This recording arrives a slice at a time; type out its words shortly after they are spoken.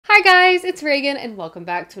Hi guys, it's Reagan and welcome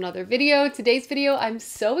back to another video. Today's video I'm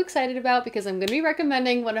so excited about because I'm going to be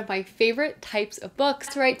recommending one of my favorite types of books.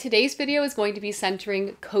 That's right, today's video is going to be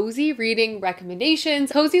centering cozy reading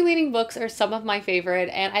recommendations. Cozy reading books are some of my favorite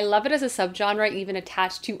and I love it as a subgenre, even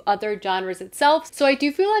attached to other genres itself. So I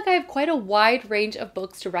do feel like I have quite a wide range of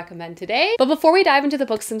books to recommend today. But before we dive into the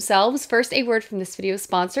books themselves, first a word from this video's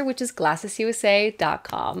sponsor, which is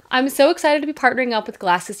GlassesUSA.com. I'm so excited to be partnering up with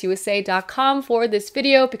GlassesUSA.com for this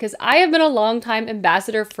video because I have been a long-time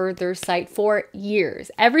ambassador for their site for years.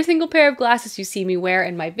 Every single pair of glasses you see me wear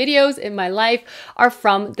in my videos, in my life, are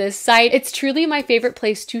from this site. It's truly my favorite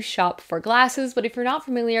place to shop for glasses, but if you're not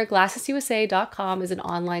familiar, GlassesUSA.com is an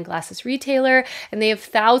online glasses retailer, and they have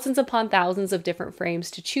thousands upon thousands of different frames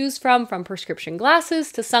to choose from prescription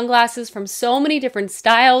glasses to sunglasses, from so many different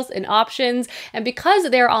styles and options, and because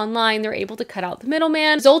they're online, they're able to cut out the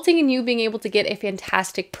middleman, resulting in you being able to get a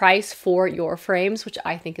fantastic price for your frames, which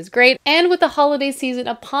I think is great. And with the holiday season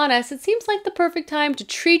upon us, it seems like the perfect time to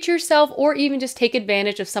treat yourself or even just take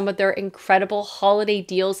advantage of some of their incredible holiday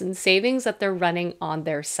deals and savings that they're running on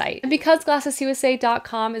their site. And because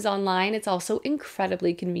GlassesUSA.com is online, it's also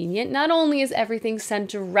incredibly convenient. Not only is everything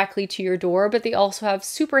sent directly to your door, but they also have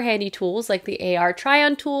super handy tools like the AR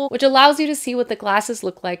try-on tool, which allows you to see what the glasses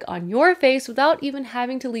look like on your face without even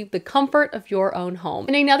having to leave the comfort of your own home.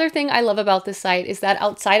 And another thing I love about this site is that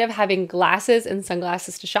outside of having glasses and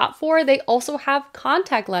sunglasses to shop for, they also have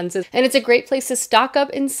contact lenses, and it's a great place to stock up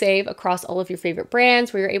and save across all of your favorite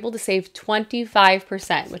brands, where you're able to save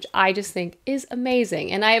 25%, which I just think is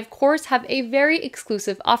amazing. And I of course have a very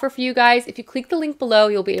exclusive offer for you guys. If you click the link below,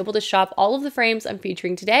 you'll be able to shop all of the frames I'm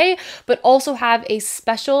featuring today, but also have a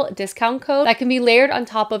special discount code that can be layered on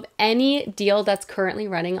top of any deal that's currently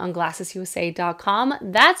running on GlassesUSA.com.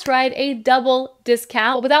 That's right, a double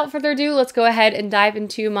discount. But without further ado, let's go ahead and dive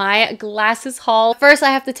into my glasses haul. First, I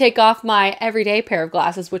have to take off my everyday pair of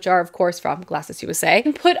glasses, which are of course from Glasses USA,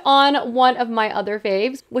 and put on one of my other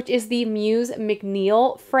faves, which is the Muse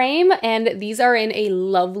McNeil frame, and these are in a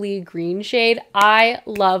lovely green shade. I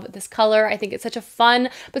love this color. I think it's such a fun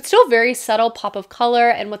but still very subtle pop of color,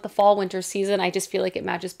 and with the fall winter season, I just feel like it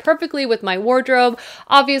matches perfectly with my wardrobe.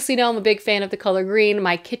 Obviously, now I'm a big fan of the color green.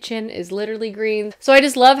 My kitchen is literally green, so I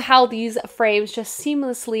just love how these frames just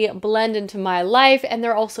seamlessly blend into my life, and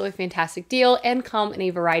they're also a fantastic deal and come in a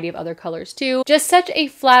variety of other colors too. Just such a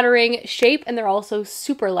flattering shape, and they're also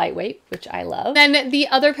super lightweight, which I love. Then the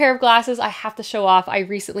other pair of glasses I have to show off, I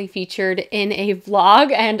recently featured in a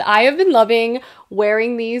vlog, and I have been loving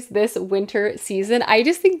wearing these this winter season. I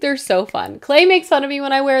just think they're so fun. Clay makes fun of me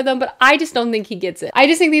when I wear them, but I just don't think he gets it. I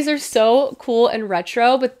just think these are so cool and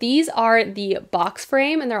retro, but these are the box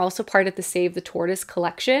frame, and they're also part of the Save the Tortoise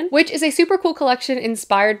collection, which is a super cool collection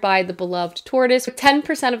inspired by the beloved tortoise, with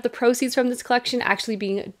 10% of the proceeds from this collection actually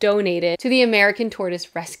being donated to the American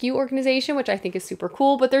Tortoise Rescue Organization, which I think is super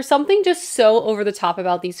cool. But there's something just so over the top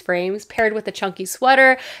about these frames, paired with a chunky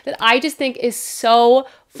sweater, that I just think is so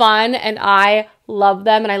fun, and I love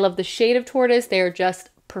them, and I love the shade of tortoise. They are just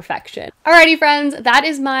perfection. Alrighty friends, that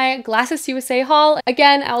is my Glasses USA haul.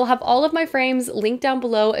 Again, I'll have all of my frames linked down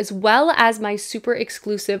below, as well as my super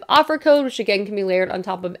exclusive offer code, which again can be layered on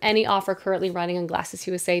top of any offer currently running on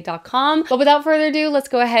GlassesUSA.com. But without further ado, let's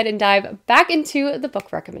go ahead and dive back into the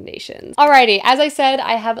book recommendations. Alrighty, as I said,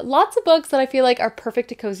 I have lots of books that I feel like are perfect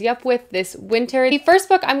to cozy up with this winter. The first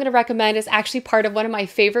book I'm going to recommend is actually part of one of my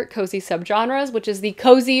favorite cozy subgenres, which is the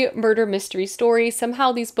cozy murder mystery story.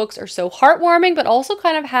 Somehow these books are so heartwarming, but also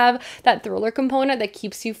kind of have that thriller component that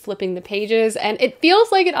keeps you flipping the pages, and it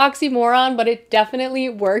feels like an oxymoron, but it definitely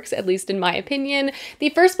works, at least in my opinion. The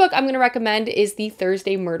first book I'm going to recommend is The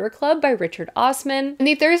Thursday Murder Club by Richard Osman. And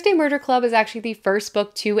The Thursday Murder Club is actually the first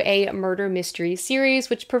book to a murder mystery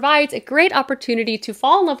series, which provides a great opportunity to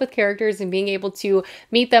fall in love with characters and being able to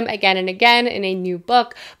meet them again and again in a new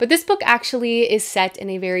book. But this book actually is set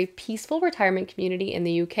in a very peaceful retirement community in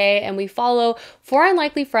the UK, and we follow four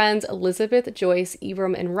unlikely friends, Elizabeth, Joyce,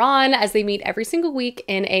 Ibram, and Ron, as they meet every single week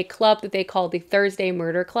in a club that they call the Thursday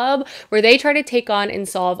Murder Club, where they try to take on and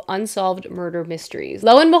solve unsolved murder mysteries.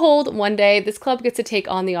 Lo and behold, one day this club gets to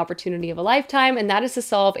take on the opportunity of a lifetime, and that is to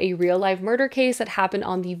solve a real-life murder case that happened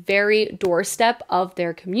on the very doorstep of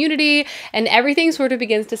their community, and everything sort of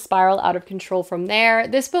begins to spiral out of control from there.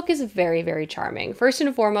 This book is very, very charming. First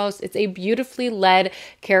and foremost, it's a beautifully led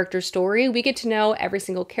character story. We get to know every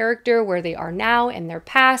single character, where they are now and their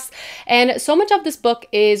past, and so much of this book book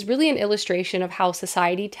is really an illustration of how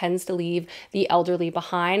society tends to leave the elderly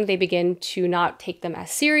behind. They begin to not take them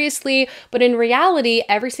as seriously, but in reality,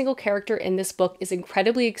 every single character in this book is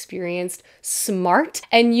incredibly experienced, smart,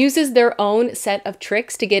 and uses their own set of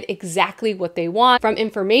tricks to get exactly what they want. From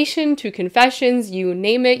information to confessions, you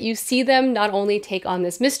name it, you see them not only take on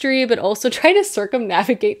this mystery, but also try to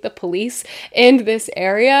circumnavigate the police in this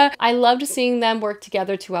area. I loved seeing them work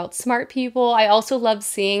together to outsmart people. I also loved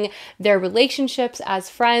seeing their relationships as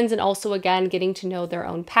friends, and also again getting to know their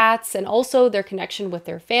own paths and also their connection with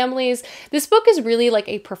their families. This book is really like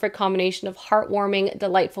a perfect combination of heartwarming,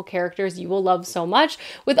 delightful characters you will love so much,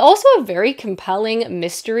 with also a very compelling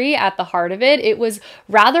mystery at the heart of it. It was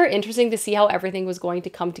rather interesting to see how everything was going to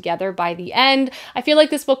come together by the end. I feel like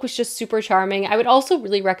this book was just super charming. I would also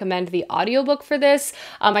really recommend the audiobook for this.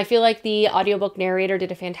 I feel like the audiobook narrator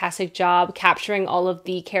did a fantastic job capturing all of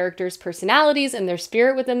the characters' personalities and their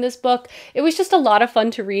spirit within this book. It was just a lot of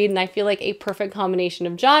fun to read, and I feel like a perfect combination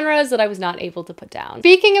of genres that I was not able to put down.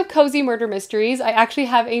 Speaking of cozy murder mysteries, I actually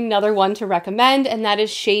have another one to recommend, and that is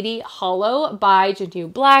Shady Hallow by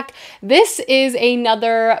Janu Black. This is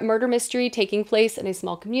another murder mystery taking place in a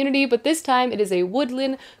small community, but this time it is a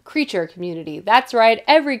woodland creature community. That's right,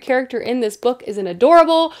 every character in this book is an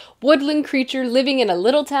adorable woodland creature living in a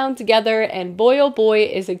little town together, and boy oh boy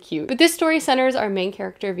is it cute. But this story centers our main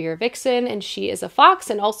character Vera Vixen, and she is a fox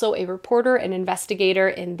and also a reporter and investigator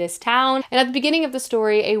in this town. And at the beginning of the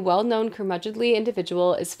story, a well-known curmudgeonly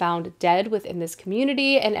individual is found dead within this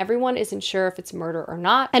community, and everyone isn't sure if it's murder or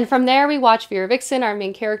not. And from there, we watch Vera Vixen, our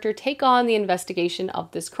main character, take on the investigation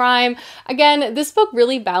of this crime. Again, this book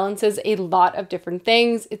really balances a lot of different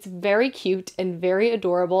things. It's very cute and very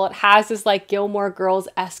adorable. It has this like Gilmore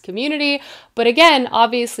Girls-esque community, but again,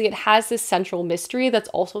 obviously it has this central mystery that's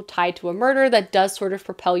also tied to a murder that does sort of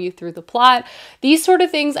propel you through the plot. These sort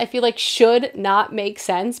of things I feel like should not make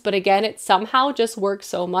sense, but again, it somehow just works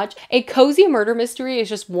so much. A cozy murder mystery is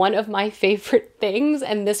just one of my favorite things,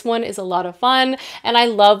 and this one is a lot of fun, and I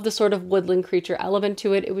love the sort of woodland creature element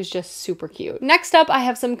to it. It was just super cute. Next up, I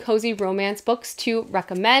have some cozy romance books to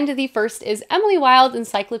recommend. The first is Emily Wilde,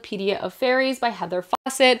 Encyclopedia of Faeries by Heather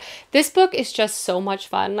Fawcett. This book is just so much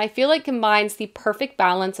fun, and I feel like combines the perfect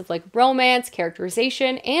balance of like romance,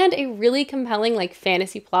 characterization, and a really compelling like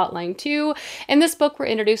fantasy plot line too. In this book, we're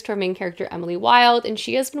introduced to our main character Emily Wilde, and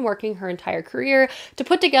she has been working her entire career to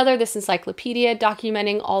put together this encyclopedia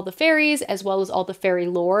documenting all the fairies as well as all the fairy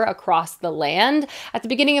lore across the land. At the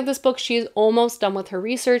beginning of this book, she is almost done with her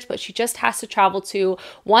research, but she just has to travel to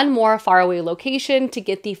one more faraway location to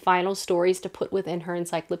get the final stories to put within her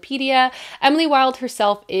encyclopedia. Emily Wilde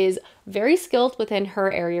herself is very skilled within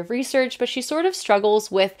her area of research, but she sort of struggles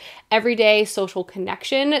with everyday social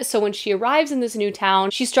connection. So when she arrives in this new town,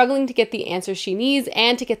 she's struggling to get the answers she needs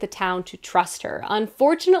and to get the town to trust her.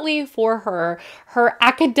 Unfortunately for her, her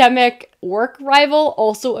academic work rival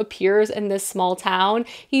also appears in this small town.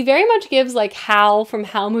 He very much gives like Hal from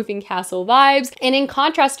Hal Moving Castle vibes, and in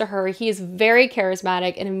contrast to her, he is very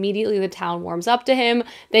charismatic, and immediately the town warms up to him.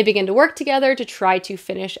 They begin to work together to try to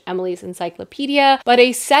finish Emily's encyclopedia, but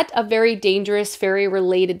a set of very dangerous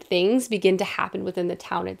fairy-related things begin to happen within the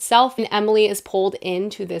town itself, and Emily is pulled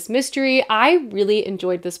into this mystery. I really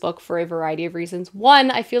enjoyed this book for a variety of reasons.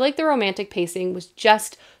 One, I feel like the romantic pacing was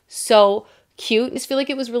just so cute. I just feel like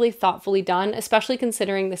it was really thoughtfully done, especially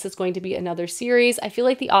considering this is going to be another series. I feel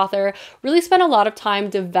like the author really spent a lot of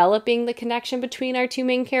time developing the connection between our two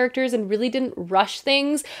main characters and really didn't rush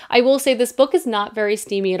things. I will say this book is not very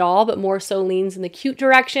steamy at all, but more so leans in the cute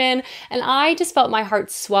direction, and I just felt my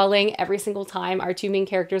heart swelling every single time our two main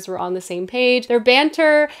characters were on the same page. Their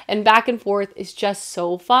banter and back and forth is just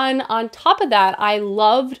so fun. On top of that, I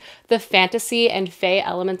loved the fantasy and fae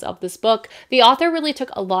elements of this book. The author really took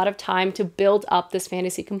a lot of time to build up this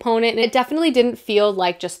fantasy component, and it definitely didn't feel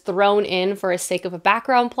like just thrown in for a sake of a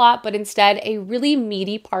background plot, but instead a really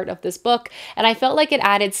meaty part of this book, and I felt like it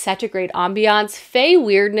added such a great ambiance. Fae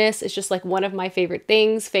weirdness is just like one of my favorite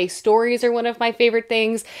things. Fae stories are one of my favorite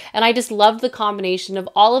things, and I just loved the combination of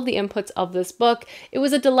all of the inputs of this book. It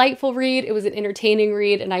was a delightful read, it was an entertaining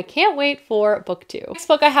read, and I can't wait for book 2. Next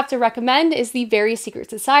book I have to recommend is The Very Secret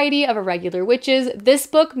Society of Irregular Witches. This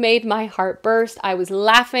book made my heart burst. I was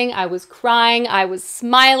laughing, I was crying, crying, I was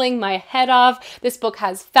smiling my head off. This book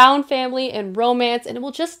has found family and romance, and it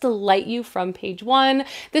will just delight you from page one.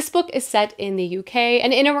 This book is set in the UK,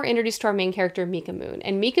 and in it we're introduced to our main character, Mika Moon.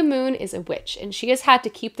 And Mika Moon is a witch, and she has had to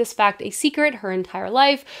keep this fact a secret her entire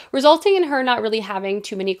life, resulting in her not really having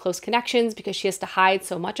too many close connections because she has to hide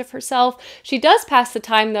so much of herself. She does pass the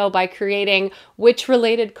time though by creating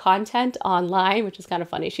witch-related content online, which is kind of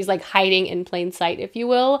funny. She's like hiding in plain sight, if you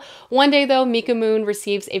will. One day though, Mika Moon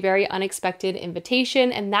receives a very unexpected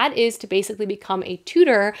invitation, and that is to basically become a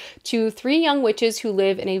tutor to 3 young witches who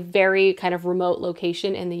live in a very kind of remote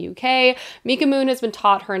location in the UK. Mika Moon has been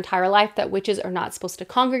taught her entire life that witches are not supposed to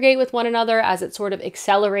congregate with one another, as it sort of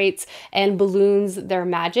accelerates and balloons their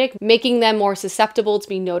magic, making them more susceptible to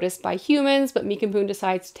be noticed by humans. But Mika Moon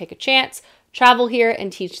decides to take a chance, travel here,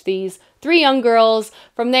 and teach these 3 young girls.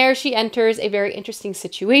 From there, she enters a very interesting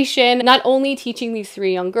situation, not only teaching these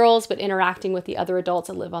 3 young girls, but interacting with the other adults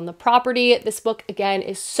that live on the property. This book, again,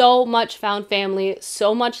 is so much found family,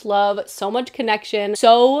 so much love, so much connection,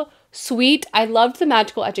 so sweet. I loved the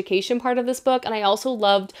magical education part of this book, and I also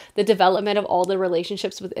loved the development of all the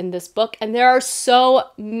relationships within this book. And there are so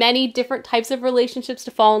many different types of relationships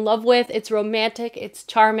to fall in love with. It's romantic, it's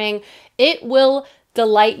charming, it will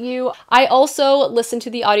delight you. I also listened to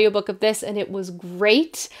the audiobook of this, and it was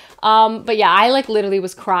great. But yeah, I like literally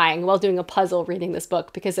was crying while doing a puzzle reading this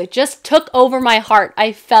book because it just took over my heart.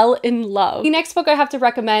 I fell in love. The next book I have to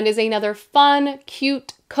recommend is another fun,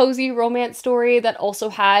 cute, cozy romance story that also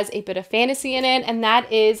has a bit of fantasy in it, and that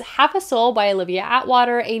is Half a Soul by Olivia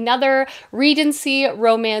Atwater, another Regency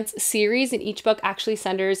romance series, and each book actually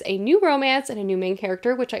centers a new romance and a new main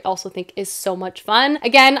character, which I also think is so much fun.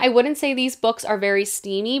 Again, I wouldn't say these books are very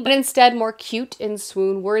steamy, but instead more cute and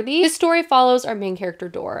swoon worthy. This story follows our main character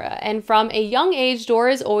Dora, and from a young age,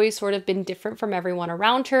 Dora has always sort of been different from everyone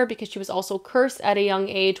around her because she was also cursed at a young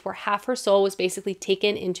age where half her soul was basically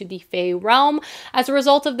taken into the Fae realm. As a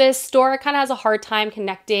result of this, Dora kind of has a hard time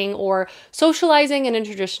connecting or socializing in a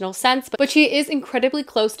traditional sense, but she is incredibly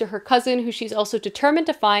close to her cousin, who she's also determined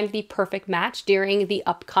to find the perfect match during the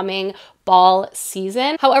upcoming ball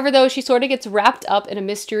season. However, though, she sort of gets wrapped up in a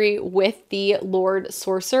mystery with the Lord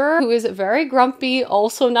Sorcerer, who is very grumpy,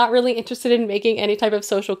 also not really interested in making any type of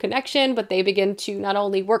social connection, but they begin to not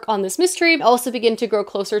only work on this mystery, but also begin to grow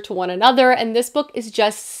closer to one another. And this book is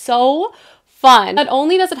just so fun. Not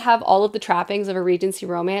only does it have all of the trappings of a Regency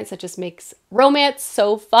romance that just makes romance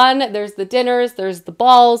so fun. There's the dinners, there's the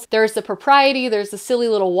balls, there's the propriety, there's the silly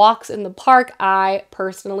little walks in the park. I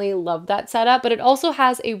personally love that setup, but it also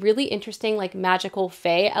has a really interesting like magical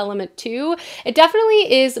fae element too. It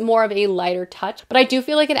definitely is more of a lighter touch, but I do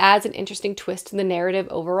feel like it adds an interesting twist to the narrative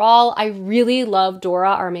overall. I really love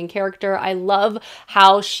Dora, our main character. I love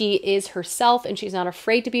how she is herself and she's not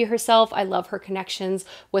afraid to be herself. I love her connections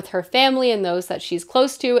with her family and those that she's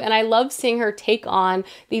close to, and I love seeing her take on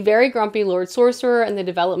the very grumpy Lord Sorcerer and the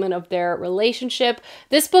development of their relationship.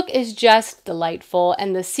 This book is just delightful,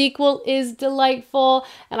 and the sequel is delightful,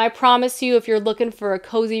 and I promise you, if you're looking for a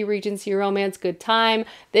cozy Regency romance good time,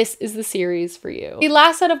 this is the series for you. The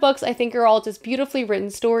last set of books I think are all just beautifully written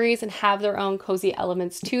stories and have their own cozy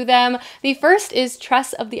elements to them. The first is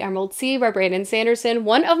Tress of the Emerald Sea by Brandon Sanderson,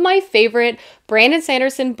 one of my favorite Brandon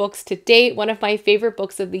Sanderson books to date, one of my favorite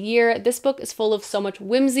books of the year. This book is full of so much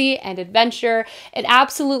whimsy and adventure. It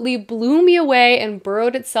absolutely blew me away and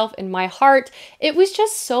burrowed itself in my heart. It was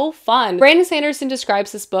just so fun. Brandon Sanderson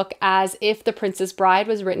describes this book as if The Princess Bride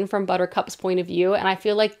was written from Buttercup's point of view, and I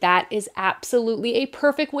feel like that is absolutely a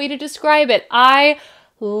perfect way to describe it. I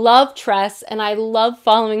love Tress, and I love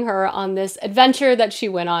following her on this adventure that she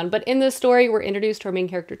went on. But in this story, we're introduced to our main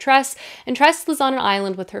character, Tress, and Tress lives on an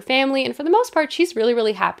island with her family, and for the most part, she's really,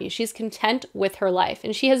 really happy. She's content with her life,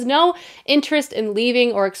 and she has no interest in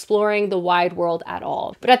leaving or exploring the wide world at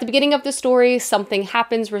all. But at the beginning of the story, something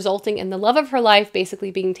happens, resulting in the love of her life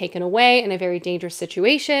basically being taken away in a very dangerous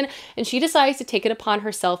situation, and she decides to take it upon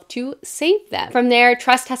herself to save them. From there,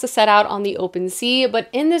 Tress has to set out on the open sea, but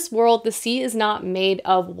in this world, the sea is not made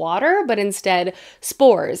of water, but instead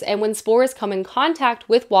spores. And when spores come in contact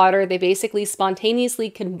with water, they basically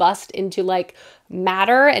spontaneously combust into like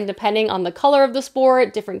matter, and depending on the color of the spore,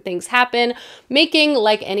 different things happen, making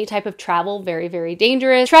like any type of travel very, very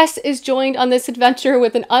dangerous. Tress is joined on this adventure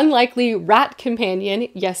with an unlikely rat companion.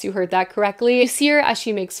 Yes, you heard that correctly. You see her as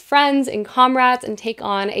she makes friends and comrades and take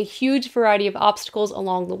on a huge variety of obstacles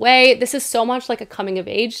along the way. This is so much like a coming of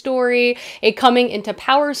age story, a coming into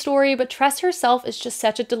power story, but Tress herself is just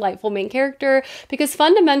such a delightful main character because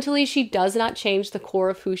fundamentally she does not change the core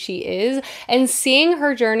of who she is, and seeing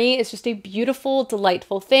her journey is just a beautiful,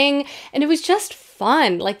 delightful thing, and it was just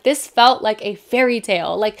fun. Like, this felt like a fairy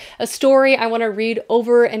tale, like a story I want to read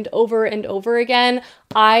over and over and over again.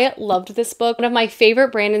 I loved this book. One of my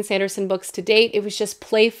favorite Brandon Sanderson books to date. It was just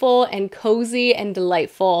playful and cozy and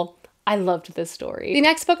delightful. I loved this story. The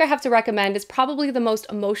next book I have to recommend is probably the most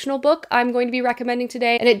emotional book I'm going to be recommending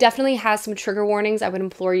today, and it definitely has some trigger warnings I would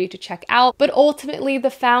implore you to check out, but ultimately the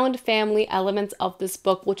found family elements of this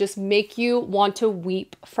book will just make you want to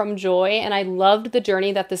weep from joy, and I loved the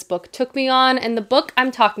journey that this book took me on, and the book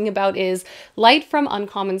I'm talking about is Light from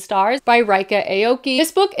Uncommon Stars by Rika Aoki.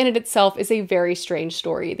 This book in it itself is a very strange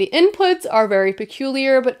story. The inputs are very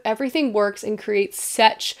peculiar, but everything works and creates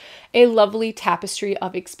such a lovely tapestry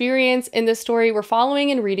of experience. In this story, we're following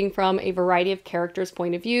and reading from a variety of characters'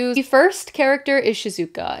 point of views. The first character is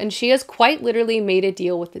Shizuka, and she has quite literally made a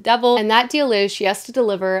deal with the devil, and that deal is she has to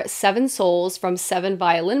deliver 7 souls from 7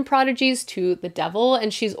 violin prodigies to the devil,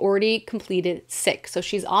 and she's already completed 6. So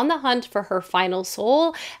she's on the hunt for her final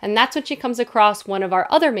soul, and that's when she comes across one of our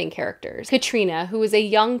other main characters, Katrina, who is a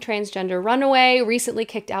young transgender runaway, recently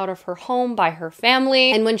kicked out of her home by her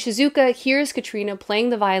family. And when Shizuka hears Katrina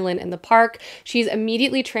playing the violin in the park, she's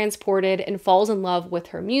immediately transported and falls in love with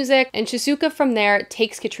her music, and Shizuka from there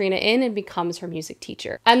takes Katrina in and becomes her music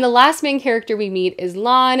teacher. And the last main character we meet is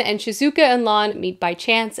Lan, and Shizuka and Lan meet by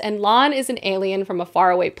chance, and Lan is an alien from a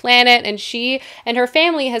faraway planet, and she and her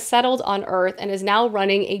family has settled on Earth and is now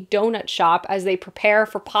running a donut shop as they prepare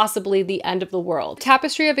for possibly the end of the world. The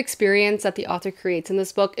tapestry of experience that the author creates in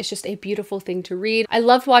this book is just a beautiful thing to read. I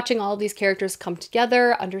loved watching all of these characters come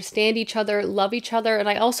together, understand each other, love each other, and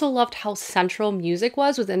I also loved how central music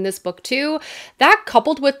was within this book too. That,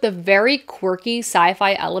 coupled with the very quirky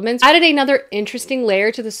sci-fi elements, added another interesting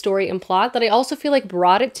layer to the story and plot that I also feel like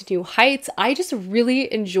brought it to new heights. I just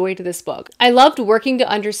really enjoyed this book. I loved working to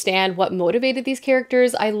understand what motivated these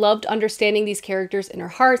characters. I loved understanding these characters' inner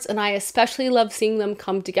hearts, and I especially loved seeing them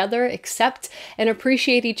come together, accept and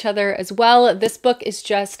appreciate each other as well. This book is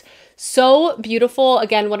just so beautiful.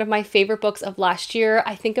 Again, one of my favorite books of last year.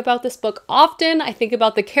 I think about this book often. I think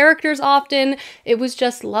about the characters often. It was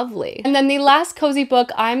just lovely. And then the last cozy book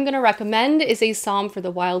I'm going to recommend is A Psalm for the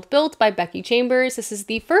Wilde Built by Becky Chambers. This is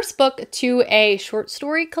the first book to a short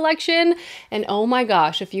story collection. And oh my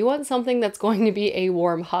gosh, if you want something that's going to be a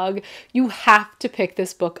warm hug, you have to pick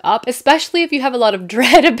this book up, especially if you have a lot of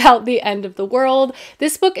dread about the end of the world.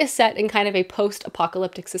 This book is set in kind of a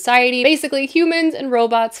post-apocalyptic society. Basically, humans and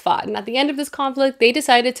robots fought. And at the end of this conflict, they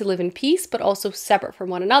decided to live in peace, but also separate from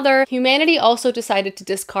one another. Humanity also decided to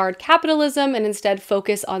discard capitalism and instead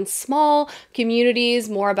focus on small communities,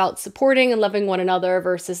 more about supporting and loving one another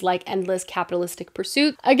versus like endless capitalistic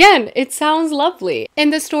pursuit. Again, it sounds lovely. In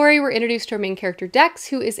the story, we're introduced to our main character, Dex,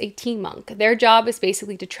 who is a tea monk. Their job is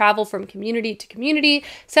basically to travel from community to community,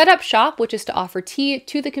 set up shop, which is to offer tea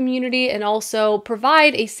to the community, and also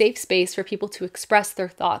provide a safe space for people to express their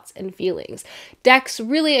thoughts and feelings. Dex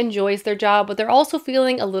really enjoys their job, but they're also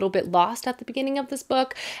feeling a little bit lost at the beginning of this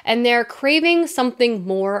book, and they're craving something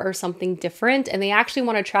more or something different, and they actually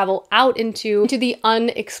want to travel out into the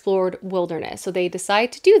unexplored wilderness. So they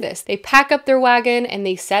decide to do this. They pack up their wagon and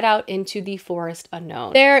they set out into the forest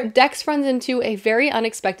unknown. There, Dex runs into a very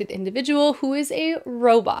unexpected individual who is a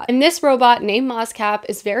robot. And this robot, named Moscap,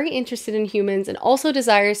 is very interested in humans and also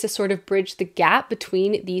desires to sort of bridge the gap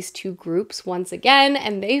between these two groups once again,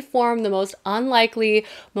 and they form the most unlikely,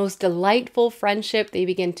 most delightful friendship. They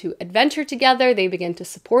begin to adventure together. They begin to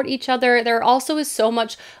support each other. There also is so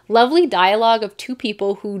much lovely dialogue of two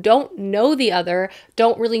people who don't know the other,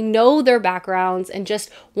 don't really know their backgrounds, and just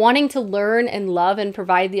wanting to learn and love and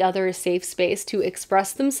provide the other a safe space to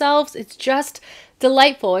express themselves. It's just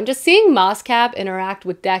delightful. And just seeing Moscap interact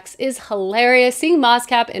with Dex is hilarious. Seeing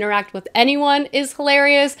Moscap interact with anyone is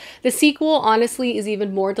hilarious. The sequel, honestly, is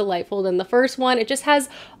even more delightful than the first one. It just has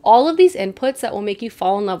all of these inputs that will make you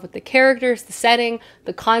fall in love with the characters, the setting,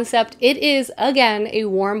 the concept. It is, again, a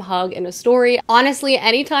warm hug in a story. Honestly,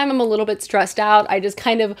 anytime I'm a little bit stressed out, I just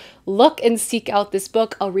kind of look and seek out this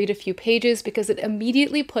book. I'll read a few pages because it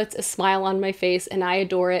immediately puts a smile on my face, and I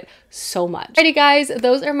adore it so much. Alrighty guys,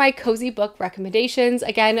 those are my cozy book recommendations.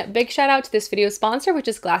 Again, big shout out to this video sponsor, which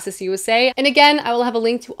is Glasses USA. And again, I will have a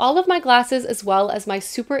link to all of my glasses as well as my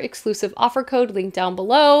super exclusive offer code linked down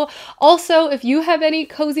below. Also, if you have any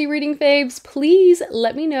cozy reading faves, please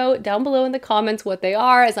let me know down below in the comments what they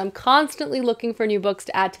are, as I'm constantly looking for new books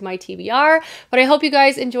to add to my TBR. But I hope you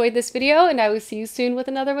guys enjoyed this video, and I will see you soon with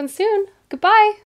another one soon. Goodbye!